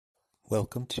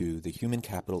Welcome to the Human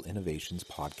Capital Innovations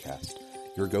Podcast,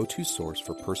 your go-to source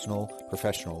for personal,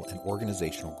 professional, and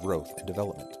organizational growth and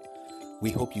development.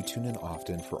 We hope you tune in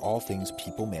often for all things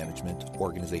people management,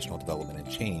 organizational development and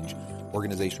change,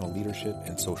 organizational leadership,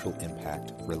 and social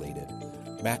impact related.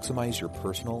 Maximize your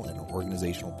personal and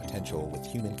organizational potential with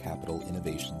Human Capital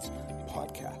Innovations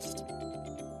Podcast.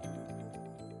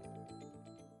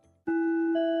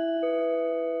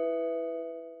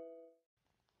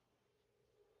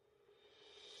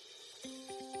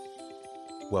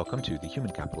 Welcome to the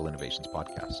Human Capital Innovations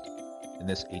Podcast. In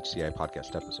this HCI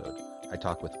podcast episode, I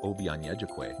talk with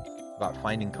Onyejekwe about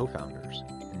finding co-founders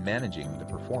and managing the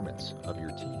performance of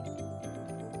your team.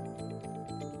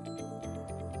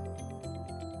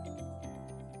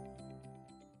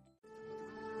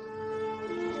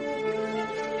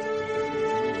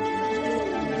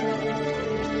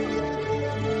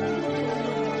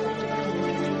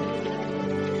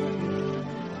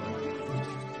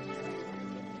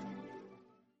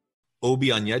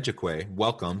 Onyejekwe,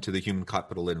 welcome to the Human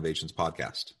Capital Innovations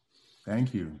Podcast.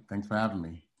 Thank you. Thanks for having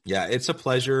me. Yeah, it's a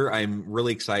pleasure. I'm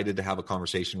really excited to have a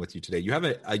conversation with you today. You have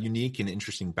a unique and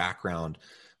interesting background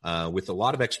with a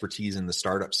lot of expertise in the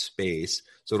startup space,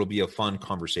 so it'll be a fun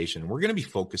conversation. We're going to be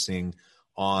focusing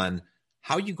on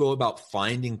how you go about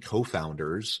finding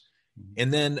co-founders,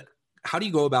 and then how do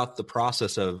you go about the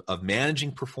process of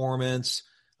managing performance,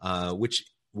 which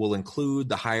will include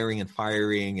the hiring and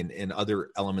firing and other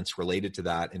elements related to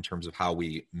that in terms of how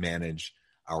we manage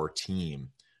our team.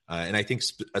 And I think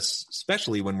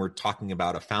especially when we're talking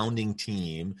about a founding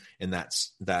team and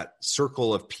that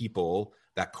circle of people,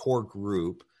 that core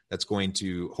group that's going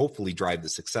to hopefully drive the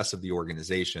success of the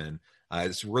organization,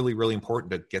 it's really, really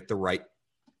important to get the right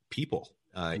people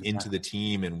into the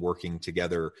team and working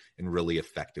together in really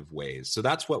effective ways. So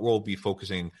that's what we'll be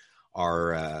focusing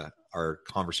our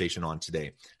conversation on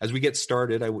today. As we get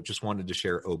started, I just wanted to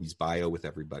share Obi's bio with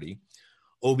everybody.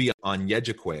 Obi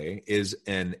Onyejekwe is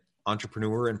an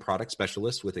entrepreneur and product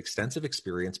specialist with extensive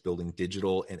experience building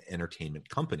digital and entertainment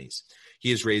companies.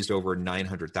 He has raised over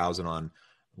 $900,000 on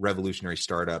revolutionary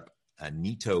startup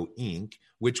Neato Inc.,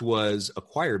 which was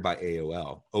acquired by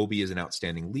AOL. Obi is an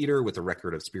outstanding leader with a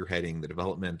record of spearheading the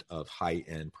development of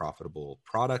high-end profitable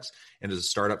products and is a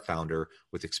startup founder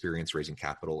with experience raising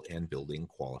capital and building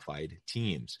qualified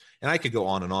teams. And I could go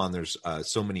on and on. There's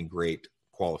so many great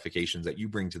qualifications that you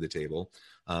bring to the table.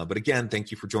 But again, thank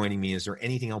you for joining me. Is there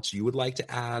anything else you would like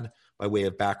to add by way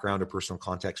of background or personal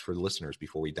context for the listeners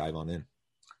before we dive on in?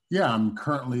 Yeah, I'm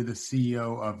currently the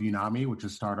CEO of Unami, which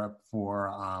is a startup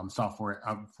for software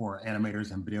for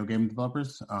animators and video game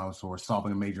developers. So we're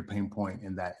solving a major pain point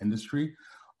in that industry.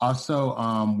 Also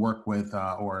work with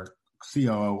or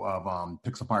COO of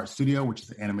Pixel Studio, which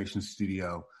is an animation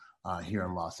studio here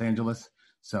in Los Angeles.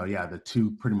 So yeah, the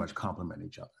two pretty much complement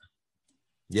each other.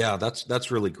 Yeah,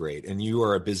 that's really great. And you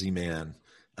are a busy man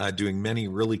doing many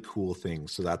really cool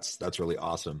things. So that's really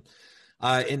awesome.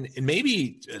 And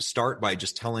maybe start by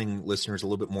just telling listeners a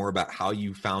little bit more about how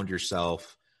you found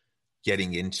yourself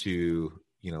getting into,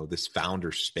 this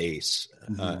founder space,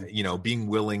 being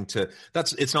willing to,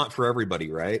 it's not for everybody,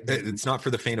 right? It's not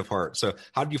for the faint of heart. So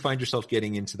how did you find yourself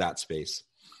getting into that space?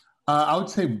 I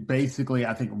would say basically,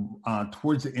 I think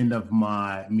towards the end of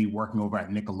me working over at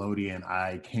Nickelodeon,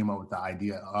 I came up with the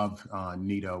idea of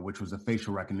Neato, which was a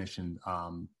facial recognition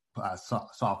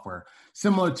software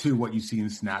similar to what you see in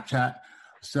Snapchat.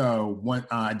 So when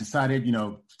I decided,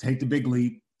 take the big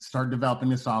leap, start developing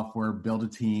the software, build a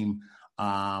team.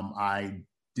 I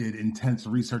did intense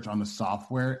research on the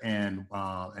software and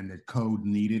the code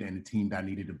needed and the team that I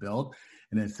needed to build,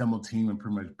 and then assembled a team and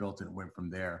pretty much built it and went from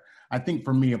there. I think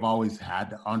for me, I've always had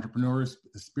the entrepreneur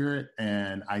spirit,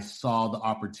 and I saw the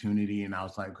opportunity and I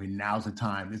was like, okay, now's the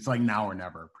time. It's like now or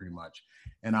never pretty much.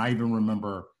 And I even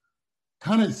remember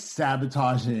kind of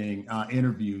sabotaging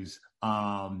interviews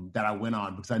that I went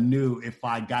on because I knew if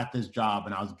I got this job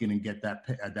and I was going to get that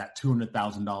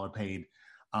 $200,000 paid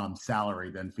salary,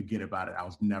 then forget about it. I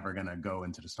was never going to go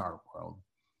into the startup world.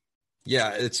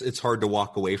 Yeah, it's hard to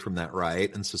walk away from that,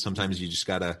 right? And so sometimes you just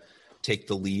got to take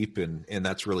the leap, and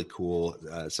that's really cool.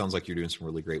 Sounds like you're doing some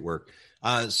really great work.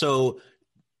 So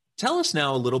tell us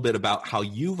now a little bit about how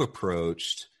you've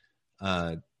approached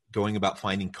going about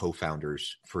finding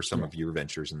co-founders for some of your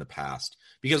ventures in the past.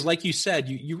 Because like you said,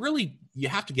 you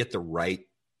have to get the right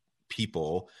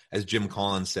people. As Jim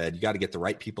Collins said, you got to get the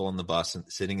right people on the bus and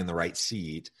sitting in the right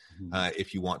seat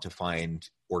if you want to find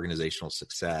organizational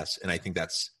success. And I think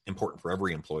that's important for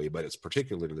every employee, but it's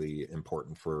particularly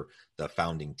important for the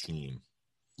founding team.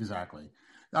 Exactly.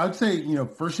 I would say,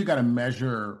 first you got to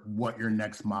measure what your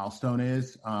next milestone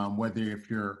is. Whether if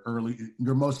you're early,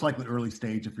 you're most likely early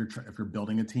stage if you're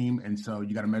building a team, and so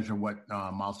you got to measure what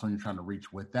milestone you're trying to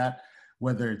reach with that.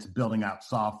 Whether it's building out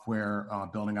software,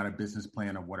 building out a business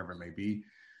plan, or whatever it may be.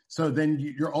 So then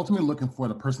you're ultimately looking for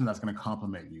the person that's going to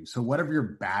complement you. So whatever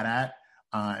you're bad at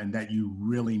and that you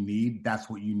really need, that's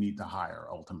what you need to hire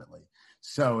ultimately.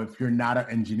 So if you're not an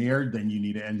engineer, then you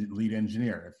need a lead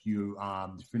engineer. If you're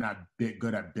not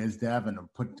good at biz dev and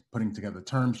putting together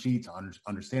term sheets,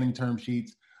 understanding term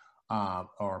sheets,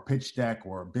 or a pitch deck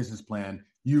or a business plan,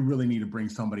 you really need to bring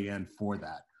somebody in for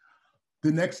that.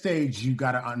 The next stage you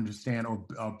got to understand or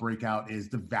break out is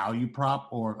the value prop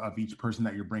of each person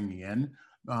that you're bringing in.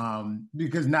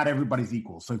 Because not everybody's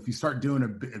equal. So if you start doing a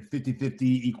 50-50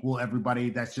 equal everybody,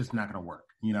 that's just not going to work.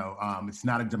 It's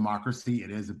not a democracy.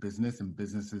 It is a business, and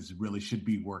businesses really should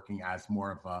be working as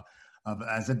more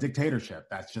as a dictatorship.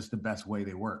 That's just the best way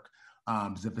they work.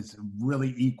 Because if it's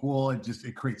really equal,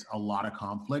 it creates a lot of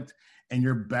conflict, and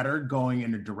you're better going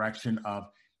in the direction of,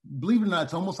 believe it or not,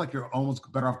 it's almost like you're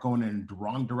almost better off going in the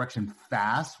wrong direction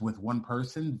fast with one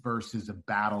person versus a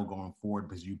battle going forward,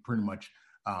 because you pretty much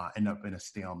end up in a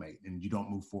stalemate and you don't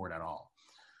move forward at all.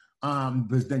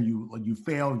 Because then you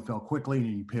fail quickly,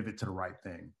 and you pivot to the right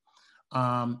thing.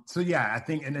 So yeah, I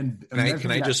think, and then can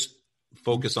I just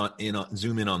focus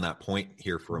zoom in on that point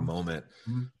here for a moment?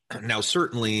 Mm-hmm. Now,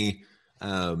 certainly,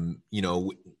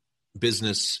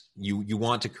 business, you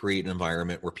want to create an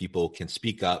environment where people can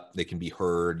speak up, they can be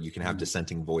heard, you can have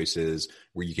dissenting voices,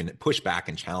 where you can push back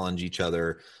and challenge each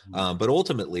other. But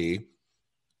ultimately,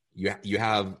 you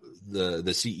have the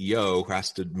CEO who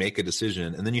has to make a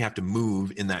decision, and then you have to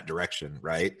move in that direction,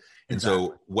 right? And exactly.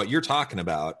 So what you're talking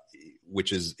about,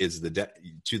 which is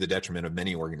to the detriment of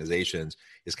many organizations,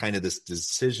 is kind of this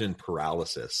decision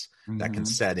paralysis that can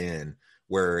set in,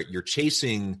 where you're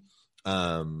chasing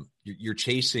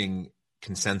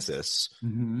consensus.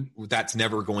 That's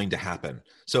never going to happen.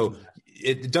 So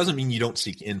it doesn't mean you don't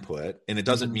seek input, and it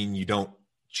doesn't mean you don't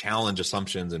challenge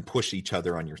assumptions and push each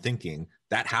other on your thinking.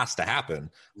 That has to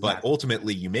happen. But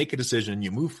ultimately, you make a decision, you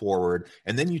move forward,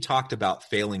 and then you talked about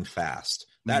failing fast.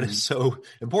 That is so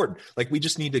important. Like, we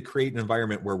just need to create an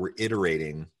environment where we're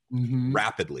iterating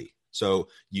rapidly. So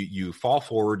you fall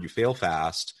forward, you fail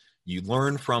fast, you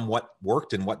learn from what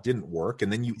worked and what didn't work,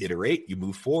 and then you iterate, you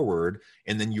move forward,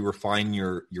 and then you refine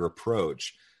your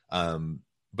approach.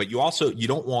 But you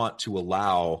don't want to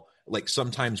allow, like,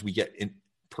 sometimes we get in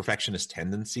perfectionist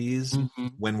tendencies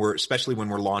especially when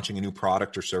we're launching a new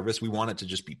product or service. We want it to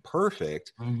just be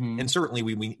perfect. And certainly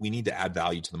we need to add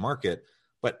value to the market,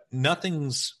 but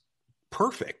nothing's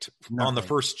perfect on the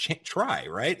first try.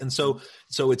 Right. And so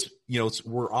it's,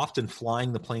 we're often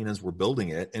flying the plane as we're building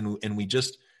it. And we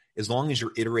just, as long as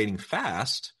you're iterating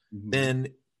fast, then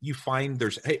you find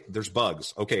there's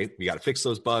bugs. Okay, we got to fix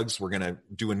those bugs. We're going to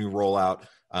do a new rollout,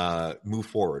 move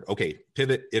forward. Okay,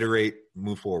 pivot, iterate,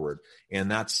 move forward.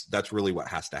 And that's really what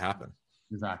has to happen.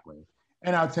 Exactly.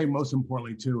 And I would say most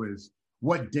importantly too is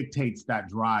what dictates that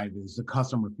drive is the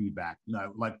customer feedback.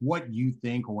 Like what you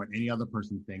think or what any other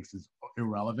person thinks is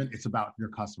irrelevant. It's about your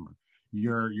customer.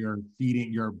 You're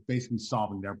basically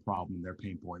solving their problem, their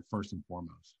pain point first and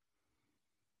foremost.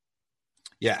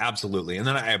 Yeah, absolutely. And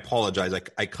then I apologize.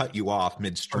 I cut you off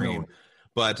midstream,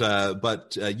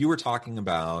 but you were talking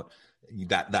about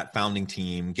that founding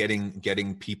team,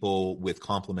 getting people with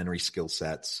complementary skill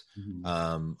sets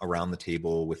around the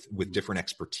table with different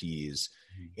expertise.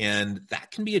 And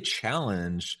that can be a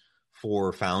challenge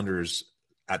for founders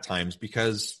at times,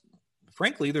 because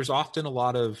frankly, there's often a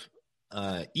lot of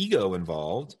ego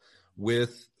involved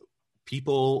with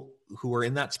people who are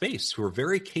in that space, who are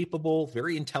very capable,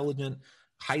 very intelligent,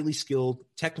 highly skilled,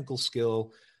 technical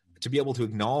skill, to be able to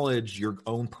acknowledge your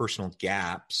own personal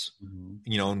gaps,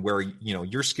 and where,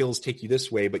 your skills take you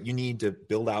this way, but you need to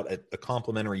build out a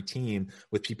complementary team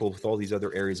with people with all these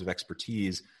other areas of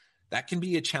expertise. That can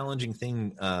be a challenging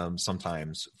thing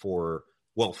sometimes for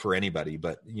anybody,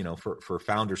 but, for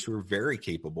founders who are very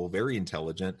capable, very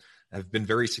intelligent, have been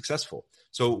very successful.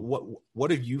 So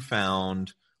what have you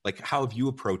found? Like, how have you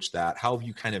approached that? How have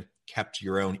you kind of kept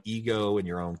your own ego and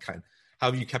your own how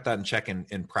have you kept that in check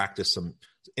and practice some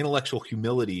intellectual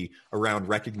humility around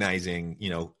recognizing,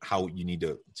 how you need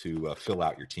to fill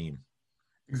out your team?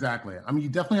 Exactly. I mean, you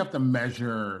definitely have to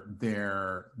measure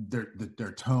their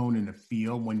tone and the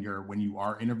feel when you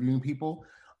are interviewing people.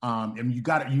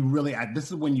 And this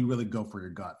is when you really go for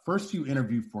your gut. First, you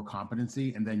interview for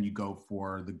competency, and then you go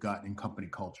for the gut and company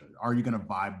culture. Are you going to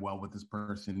vibe well with this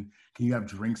person? Can you have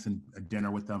drinks and a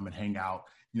dinner with them and hang out?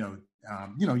 You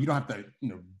don't have to,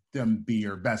 them be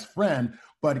your best friend,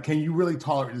 but can you really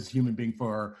tolerate this human being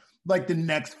for like the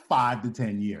next 5 to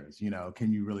 10 years?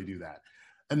 Can you really do that?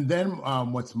 And then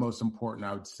what's most important,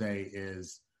 I would say,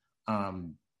 is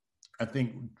I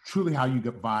think truly how you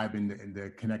get vibe in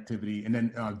the connectivity. And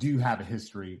then do you have a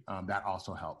history? That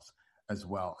also helps as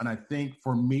well. And I think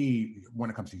for me, when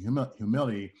it comes to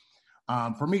humility,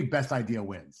 for me, best idea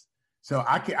wins. So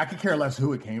I could care less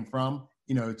who it came from.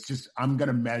 It's just, I'm going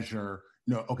to measure,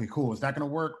 okay, cool. Is that going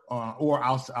to work? Or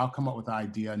I'll come up with an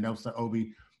idea and they'll say,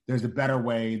 Obi, there's a better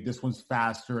way. This one's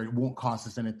faster. It won't cost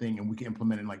us anything. And we can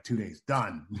implement it in like 2 days.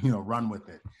 Done, run with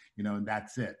it, and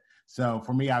that's it. So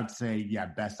for me, I would say,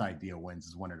 best idea wins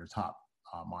is one of the top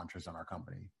mantras on our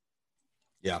company.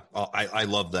 Yeah, I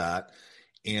love that.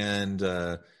 And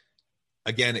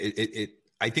again,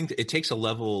 I think it takes a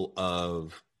level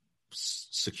of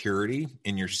security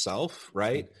in yourself,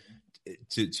 right?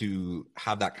 To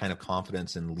have that kind of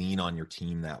confidence and lean on your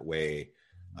team that way,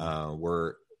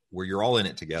 where you're all in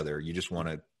it together. You just want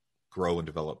to grow and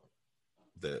develop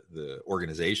the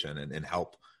organization and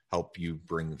help you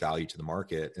bring value to the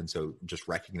market. And so just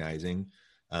recognizing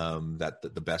that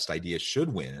the best idea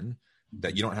should win,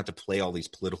 that you don't have to play all these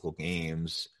political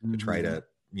games to try to,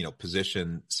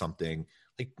 position something.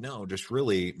 Like, no, just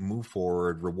really move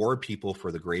forward, reward people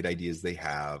for the great ideas they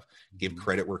have, give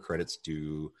credit where credit's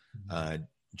due,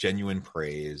 genuine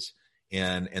praise,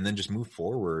 and then just move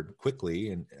forward quickly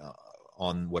and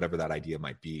on whatever that idea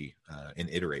might be, and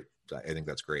iterate. I think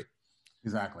that's great.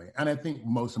 Exactly. And I think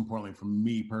most importantly for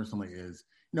me personally is,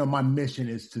 my mission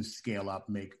is to scale up,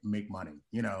 make money.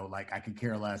 Like I could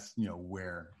care less,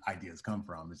 where ideas come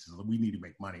from. It's just, we need to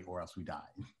make money or else we die.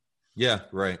 Yeah,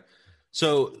 right.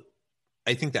 So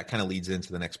I think that kind of leads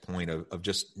into the next point of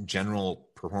just general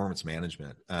performance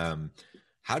management.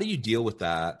 How do you deal with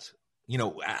that?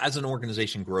 As an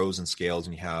organization grows and scales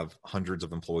and you have hundreds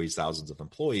of employees, thousands of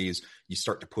employees, you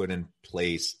start to put in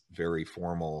place very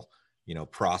formal,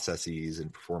 processes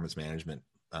and performance management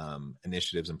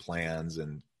initiatives and plans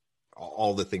and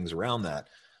all the things around that.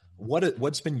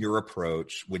 What's been your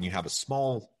approach when you have a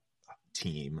small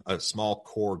team, a small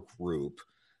core group?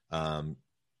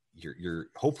 You're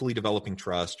hopefully developing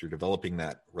trust. You're developing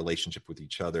that relationship with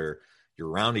each other. You're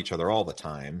around each other all the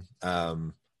time.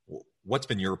 What's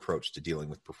been your approach to dealing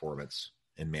with performance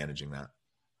and managing that?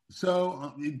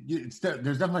 So there's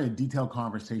definitely a detailed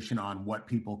conversation on what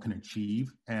people can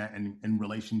achieve and in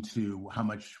relation to how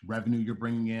much revenue you're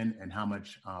bringing in and how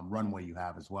much runway you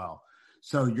have as well.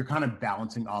 So you're kind of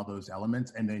balancing all those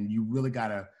elements. And then you really got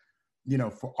to,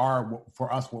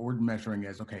 for us, what we're measuring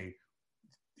is, okay,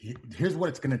 here's what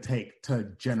it's going to take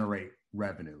to generate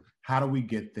revenue. How do we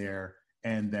get there?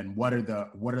 And then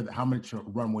how much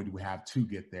runway do we have to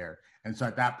get there? And so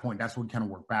at that point, that's when we kind of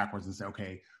work backwards and say,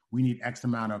 okay, we need X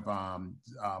amount of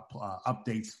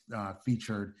updates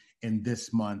featured in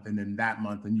this month and then that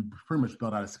month. And you pretty much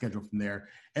build out a schedule from there.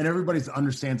 And everybody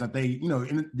understands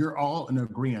that you're all in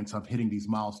agreement of hitting these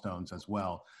milestones as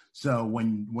well. So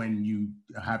when you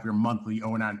have your monthly,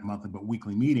 not monthly, but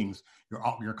weekly meetings,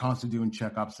 you're constantly doing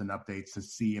checkups and updates to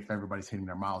see if everybody's hitting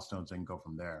their milestones and go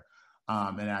from there.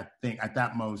 And I think at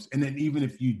that most, and then even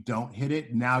if you don't hit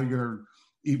it, now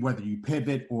whether you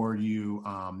pivot or you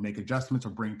make adjustments or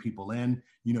bring people in,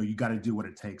 you got to do what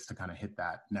it takes to kind of hit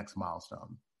that next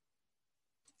milestone.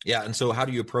 Yeah. And so how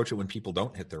do you approach it when people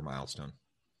don't hit their milestone?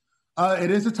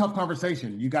 It is a tough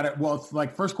conversation. You got it. Well, it's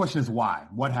like, first question is why?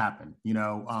 What happened?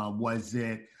 Was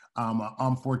it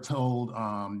unforetold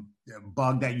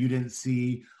bug that you didn't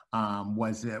see?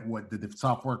 Was it did the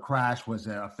software crash? Was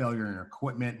it a failure in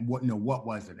equipment? What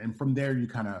was it? And from there, you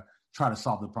kind of try to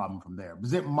solve the problem from there,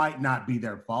 because it might not be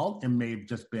their fault. It may have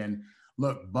just been,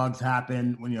 look, bugs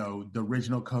happen when, the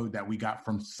original code that we got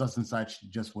from such and such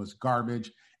just was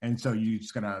garbage. And so you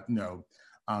just gotta,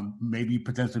 maybe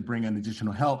potentially bring in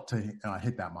additional help to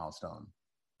hit that milestone.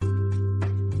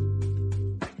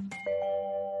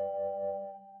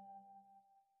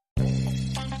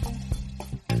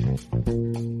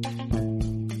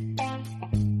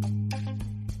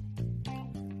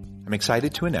 I'm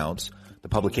excited to announce the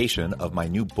publication of my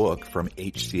new book from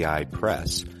HCI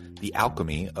Press, The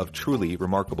Alchemy of Truly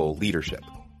Remarkable Leadership: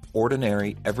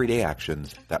 Ordinary, Everyday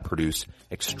Actions that Produce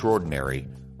Extraordinary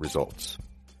Results.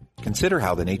 Consider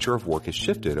how the nature of work has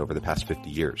shifted over the past 50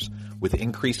 years. With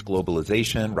increased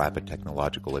globalization, rapid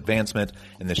technological advancement,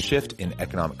 and the shift in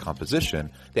economic composition,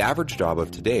 the average job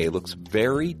of today looks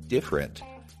very different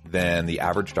than the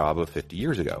average job of 50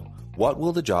 years ago. What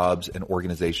will the jobs and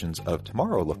organizations of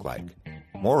tomorrow look like?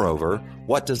 Moreover,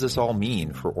 what does this all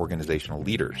mean for organizational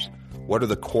leaders? What are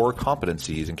the core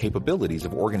competencies and capabilities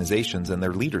of organizations and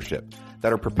their leadership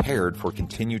that are prepared for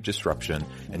continued disruption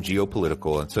and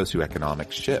geopolitical and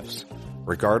socioeconomic shifts?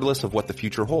 Regardless of what the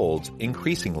future holds,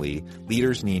 increasingly,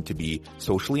 leaders need to be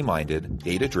socially minded,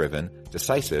 data-driven,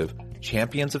 decisive,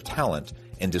 champions of talent,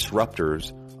 and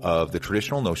disruptors of the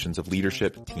traditional notions of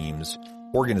leadership, teams,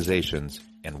 organizations,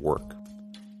 and work.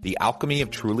 The alchemy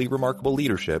of truly remarkable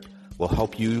leadership will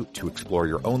help you to explore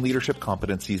your own leadership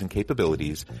competencies and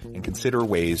capabilities and consider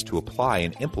ways to apply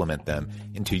and implement them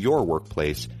into your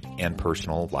workplace and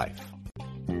personal life.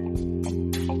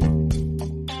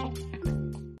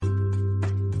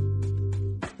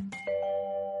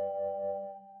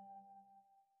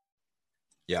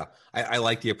 Yeah, I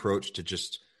like the approach to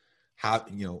just have,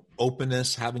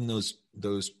 openness, having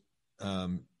those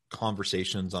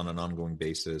conversations on an ongoing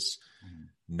basis,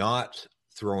 not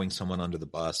throwing someone under the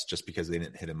bus just because they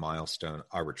didn't hit a milestone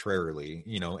arbitrarily.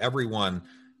 Everyone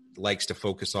likes to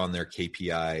focus on their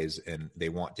KPIs and they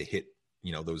want to hit,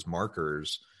 those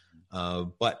markers.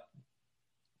 But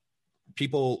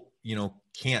people,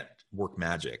 can't work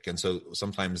magic. And so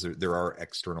sometimes there are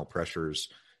external pressures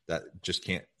that just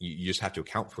can't, you just have to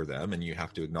account for them and you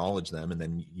have to acknowledge them. And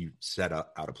then you set out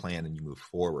a plan and you move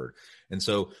forward. And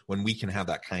so when we can have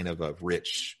that kind of a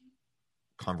rich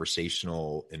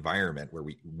conversational environment where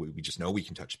we just know we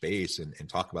can touch base and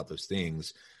talk about those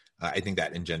things, I think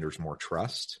that engenders more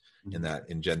trust and that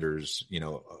engenders,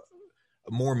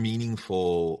 more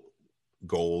meaningful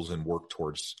goals and work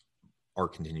towards our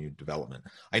continued development.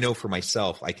 I know for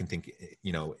myself, I can think,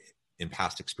 in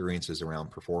past experiences around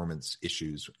performance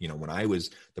issues, when I was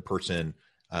the person,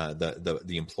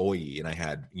 the employee, and I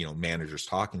had, managers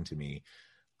talking to me,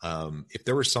 if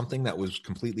there was something that was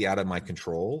completely out of my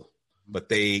control, but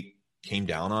they came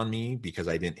down on me because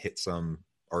I didn't hit some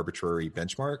arbitrary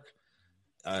benchmark,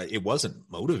 it wasn't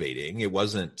motivating. It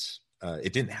wasn't,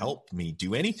 it didn't help me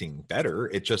do anything better.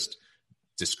 It just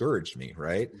discouraged me.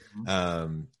 Right.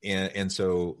 And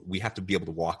so we have to be able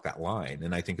to walk that line.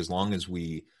 And I think as long as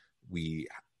we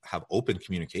have open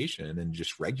communication and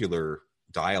just regular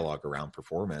dialogue around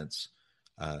performance,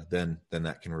 then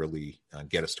that can really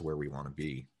get us to where we want to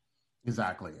be.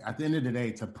 Exactly. At the end of the day,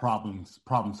 it's a problem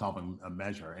solving a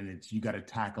measure, and you got to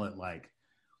tackle it like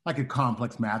a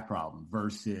complex math problem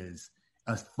versus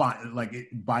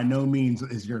by no means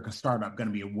is your startup going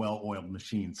to be a well-oiled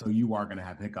machine. So you are going to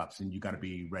have hiccups, and you got to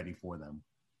be ready for them.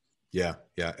 Yeah.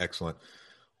 Excellent.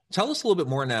 Tell us a little bit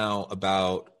more now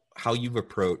about how you've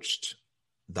approached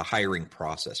the hiring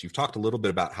process. You've talked a little bit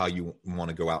about how you want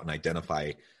to go out and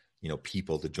identify,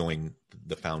 people to join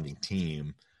the founding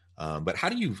team. But how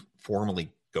do you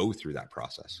formally go through that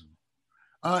process?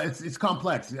 It's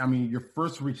complex. I mean, you're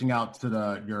first reaching out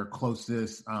to your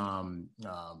closest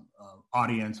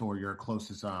audience or your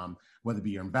closest, whether it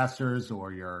be your investors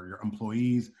or your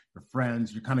employees, your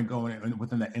friends. You're kind of going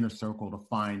within that inner circle to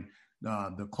find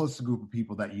the closest group of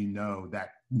people that that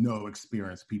know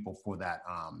experienced people for that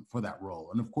role.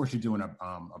 And of course, you're doing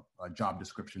a job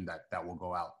description that will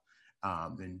go out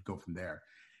and go from there.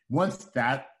 Once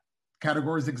that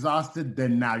category is exhausted,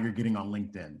 then now you're getting on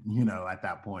LinkedIn, at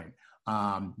that point.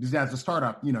 Because as a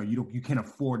startup, you can't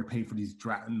afford to pay for these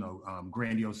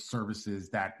grandiose services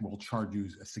that will charge you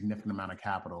a significant amount of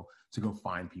capital to go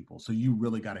find people. So you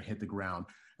really got to hit the ground,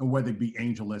 and whether it be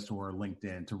AngelList or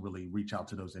LinkedIn, to really reach out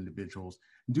to those individuals,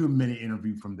 do a mini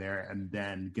interview from there, and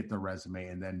then get their resume,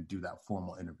 and then do that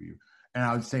formal interview. And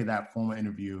I would say that formal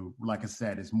interview, like I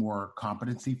said, is more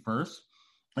competency first,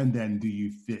 and then do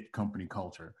you fit company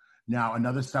culture. Now,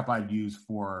 another step I'd use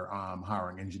for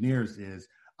hiring engineers is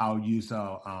I'll use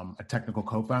a technical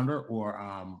co-founder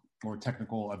or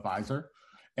technical advisor,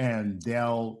 and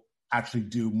they'll actually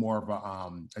do more of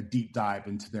a deep dive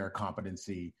into their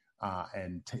competency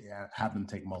and have them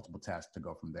take multiple tests to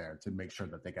go from there to make sure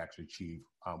that they can actually achieve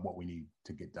what we need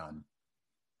to get done.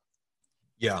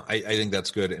 Yeah, I think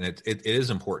that's good. And it is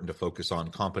important to focus on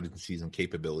competencies and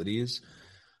capabilities,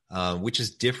 which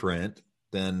is different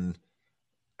than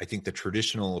I think the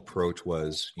traditional approach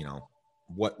was,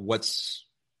 what's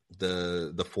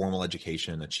the formal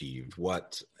education achieved,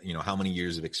 how many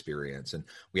years of experience. And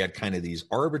we had kind of these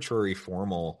arbitrary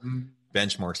formal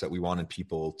benchmarks that we wanted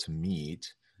people to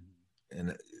meet.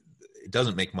 And it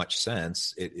doesn't make much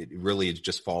sense. It really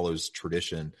just follows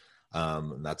tradition.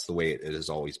 That's the way it has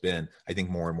always been. I think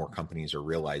more and more companies are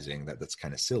realizing that that's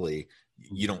kind of silly.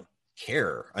 You don't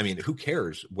care. I mean, who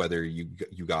cares whether you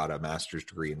got a master's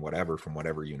degree in whatever from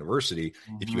whatever university?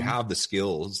 If you have the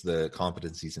skills, the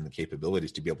competencies, and the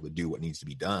capabilities to be able to do what needs to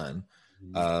be done,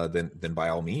 then by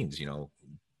all means,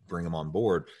 bring them on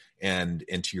board. And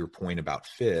to your point about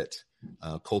fit,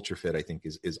 culture fit, I think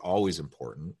is always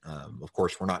important. Of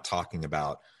course, we're not talking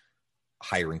about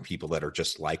hiring people that are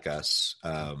just like us,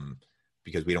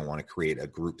 because we don't want to create a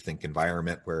groupthink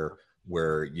environment where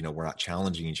we're not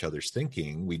challenging each other's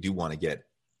thinking. We do want to get,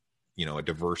 a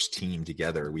diverse team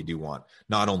together. We do want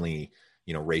not only,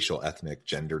 racial, ethnic,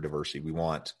 gender diversity. We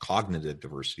want cognitive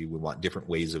diversity. We want different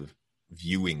ways of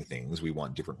viewing things. We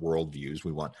want different worldviews.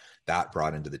 We want that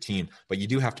brought into the team, but you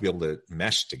do have to be able to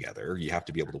mesh together. You have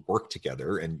to be able to work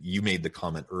together. And you made the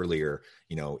comment earlier,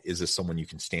 is this someone you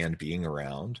can stand being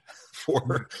around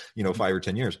for, 5 or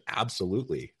 10 years?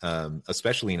 Absolutely.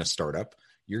 Especially in a startup,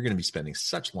 you're going to be spending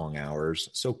such long hours,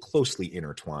 so closely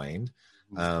intertwined.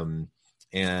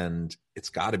 And it's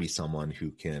got to be someone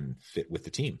who can fit with the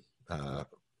team,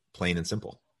 plain and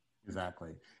simple. Exactly.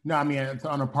 No, I mean, it's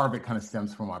on a part of it kind of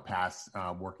stems from my past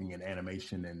working in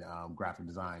animation and graphic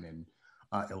design and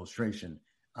illustration.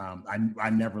 I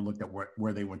never looked at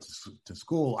where they went to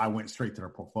school. I went straight to their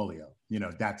portfolio.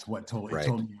 That's what told me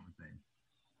everything.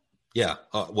 Yeah.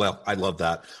 Well, I love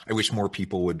that. I wish more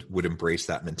people would embrace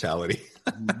that mentality.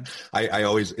 I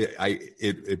always,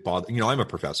 it bothers, I'm a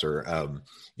professor.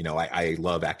 I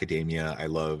love academia. I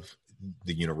love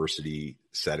the university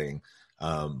setting.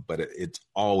 But it's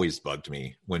always bugged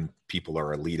me when people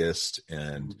are elitist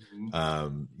and,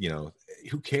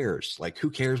 who cares? Like, who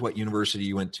cares what university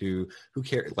you went to? Who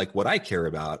cares? Like, what I care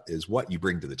about is what you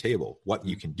bring to the table, what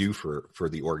you can do for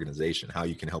the organization, how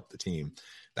you can help the team.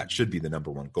 That should be the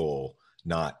number one goal,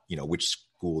 not, which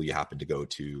school you happen to go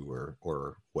to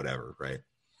or whatever. Right.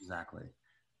 Exactly.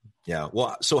 Yeah.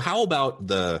 Well, so how about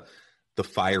the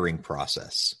firing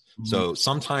process? So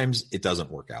sometimes it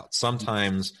doesn't work out.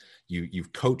 Sometimes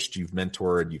you've coached, you've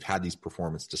mentored, you've had these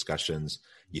performance discussions.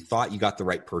 You thought you got the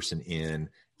right person in.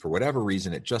 For whatever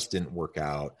reason, it just didn't work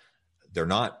out. They're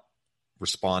not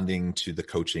responding to the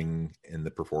coaching and the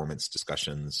performance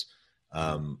discussions.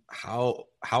 How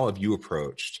have you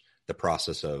approached the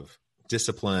process of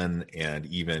discipline and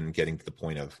even getting to the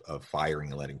point of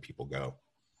firing and letting people go?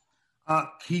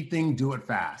 Key thing, do it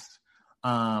fast.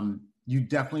 You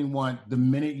definitely want, the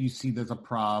minute you see there's a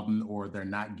problem or they're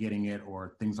not getting it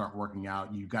or things aren't working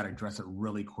out, you got to address it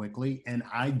really quickly. And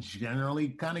I generally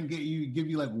kind of give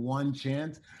you like one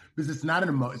chance, because it's not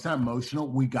emotional.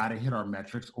 We got to hit our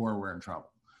metrics or we're in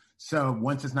trouble. So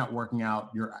once it's not working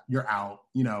out, you're out.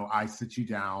 I sit you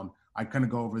down. I kind of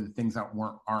go over the things that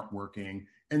aren't working.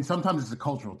 And sometimes it's a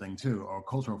cultural thing too, or a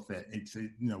cultural fit. It's,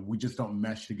 we just don't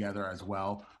mesh together as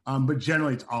well. But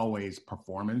generally it's always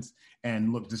performance.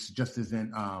 And look, this just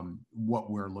isn't what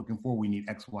we're looking for. We need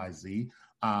X, Y, Z.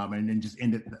 And then just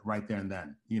end it right there and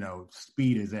then,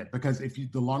 speed is it. Because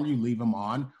the longer you leave them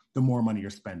on, the more money you're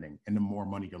spending and the more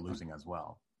money you're losing as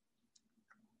well.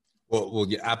 Well,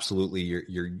 yeah, absolutely.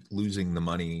 You're losing the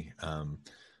money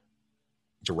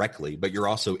directly, but you're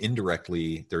also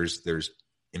indirectly, there's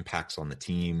impacts on the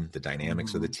team, the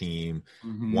dynamics of the team.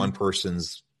 One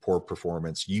person's poor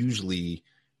performance usually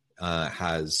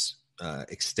has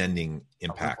extending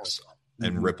impacts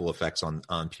and ripple effects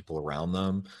on people around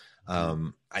them.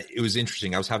 It was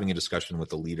interesting. I was having a discussion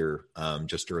with a leader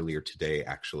just earlier today,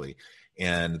 actually.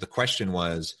 And the question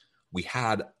was,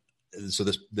 so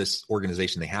this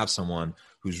organization, they have someone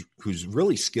who's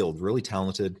really skilled, really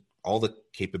talented, all the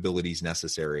capabilities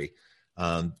necessary,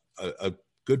 a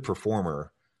good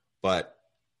performer, but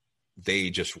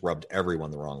they just rubbed everyone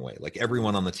the wrong way. Like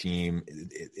everyone on the team,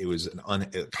 it was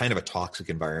kind of a toxic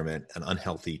environment, an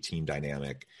unhealthy team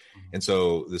dynamic. And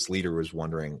so this leader was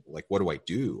wondering, like, what do I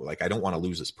do? Like, I don't want to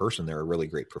lose this person. They're a really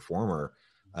great performer,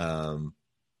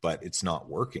 but it's not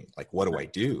working. Like, what do I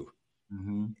do?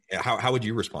 How would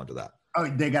you respond to that? Oh,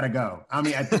 they got to go. I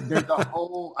mean, I think there's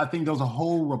a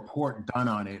whole report done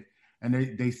on it.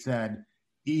 And they said,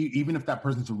 even if that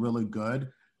person's really good,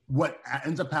 what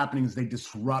ends up happening is they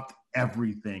disrupt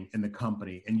everything in the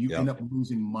company, and you end up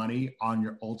losing money on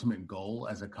your ultimate goal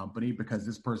as a company because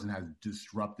this person has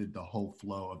disrupted the whole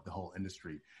flow of the whole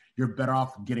industry. You're better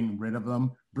off getting rid of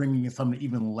them, bringing in someone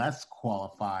even less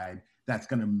qualified that's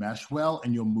going to mesh well,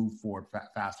 and you'll move forward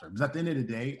faster. Because at the end of the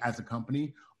day, as a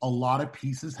company, a lot of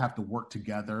pieces have to work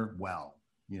together well,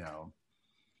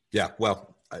 Yeah,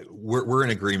 well, we're in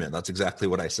agreement. That's exactly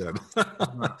what I said.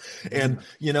 And,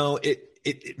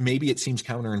 it maybe it seems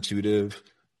counterintuitive,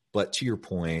 but to your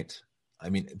point, I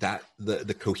mean, that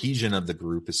the cohesion of the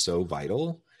group is so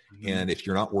vital. And if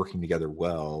you're not working together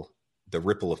well, the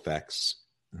ripple effects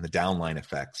and the downline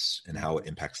effects and how it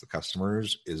impacts the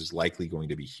customers is likely going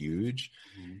to be huge.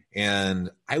 Mm-hmm.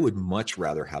 And I would much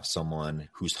rather have someone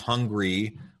who's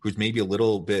hungry, who's maybe a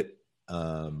little bit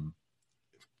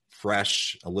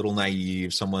fresh, a little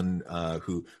naive, someone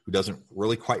who doesn't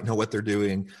really quite know what they're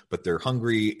doing, but they're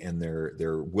hungry and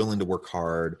they're willing to work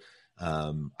hard.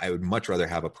 I would much rather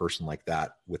have a person like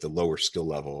that with a lower skill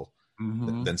level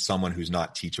mm-hmm. than someone who's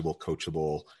not teachable,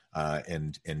 coachable,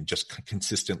 and just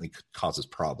consistently causes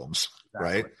problems.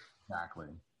 Exactly. Right? Exactly.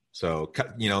 So,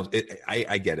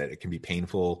 I get it. It can be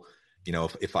painful.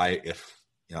 If I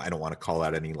don't want to call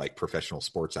out any like professional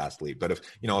sports athlete, but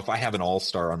if I have an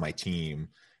all-star on my team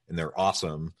and they're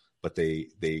awesome, but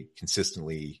they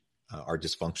consistently are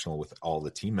dysfunctional with all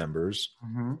the team members,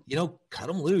 mm-hmm. Cut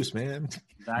them loose, man.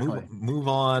 Exactly. Move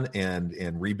on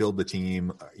and rebuild the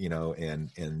team,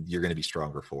 and you're going to be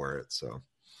stronger for it. So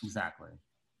exactly.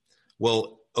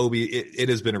 Well, Obi, it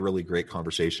has been a really great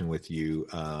conversation with you.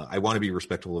 I want to be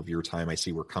respectful of your time. I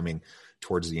see we're coming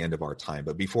towards the end of our time,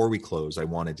 but before we close, I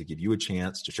wanted to give you a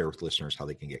chance to share with listeners how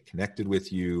they can get connected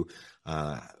with you,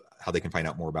 how they can find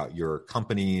out more about your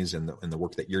companies and the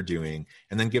work that you're doing,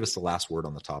 and then give us the last word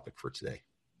on the topic for today.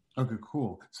 Okay,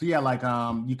 cool. So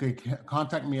yeah, you could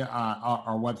contact me.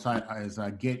 Our website is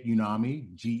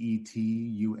GetUnomi,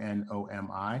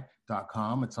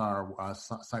 GetUnomi.com. It's our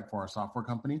site for our software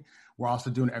company. We're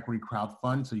also doing equity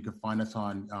crowdfund, so you can find us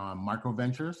on Micro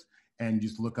Ventures and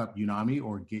just look up Unomi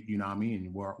or Get Unomi,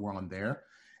 and we're on there.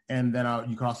 And then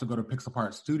you can also go to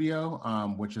Pixelpart Studio,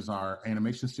 which is our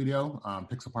animation studio,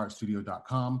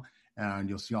 pixelpartstudio.com, and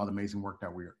you'll see all the amazing work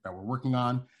that we're working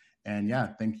on. And yeah,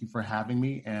 thank you for having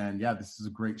me. And yeah, this is a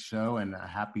great show, and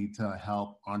happy to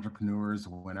help entrepreneurs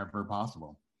whenever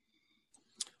possible.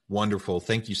 Wonderful.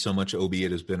 Thank you so much, Obi.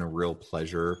 It has been a real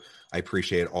pleasure. I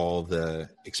appreciate all the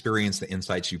experience, the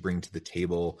insights you bring to the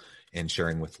table and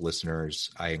sharing with listeners.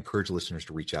 I encourage listeners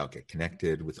to reach out, get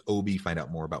connected with Obi, find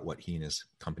out more about what he and his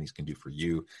companies can do for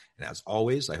you. And as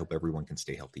always, I hope everyone can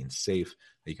stay healthy and safe,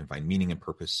 that you can find meaning and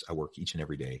purpose at work each and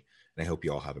every day. And I hope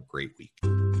you all have a great week.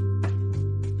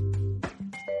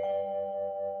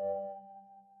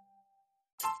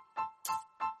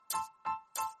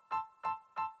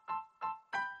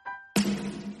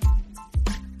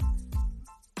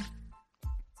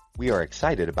 We are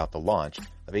excited about the launch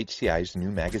of HCI's new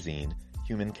magazine,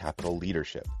 Human Capital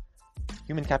Leadership.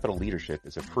 Human Capital Leadership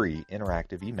is a free,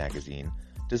 interactive e-magazine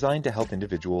designed to help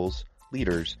individuals,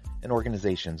 leaders, and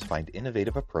organizations find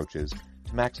innovative approaches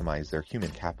to maximize their human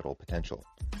capital potential.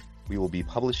 We will be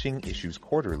publishing issues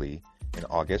quarterly in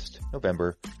August,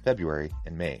 November, February,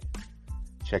 and May.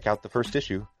 Check out the first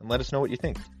issue and let us know what you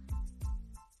think.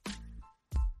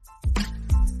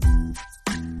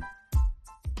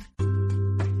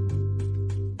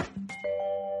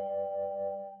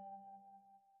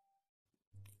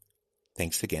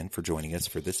 Thanks again for joining us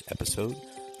for this episode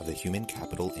of the Human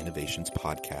Capital Innovations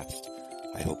Podcast.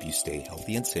 I hope you stay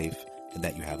healthy and safe and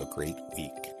that you have a great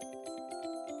week.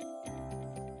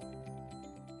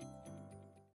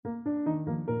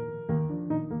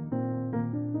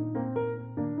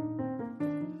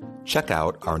 Check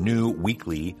out our new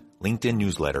weekly LinkedIn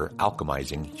newsletter,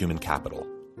 Alchemizing Human Capital,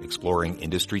 exploring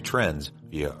industry trends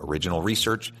via original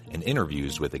research and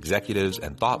interviews with executives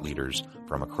and thought leaders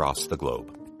from across the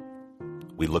globe.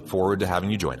 We look forward to having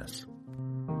you join us.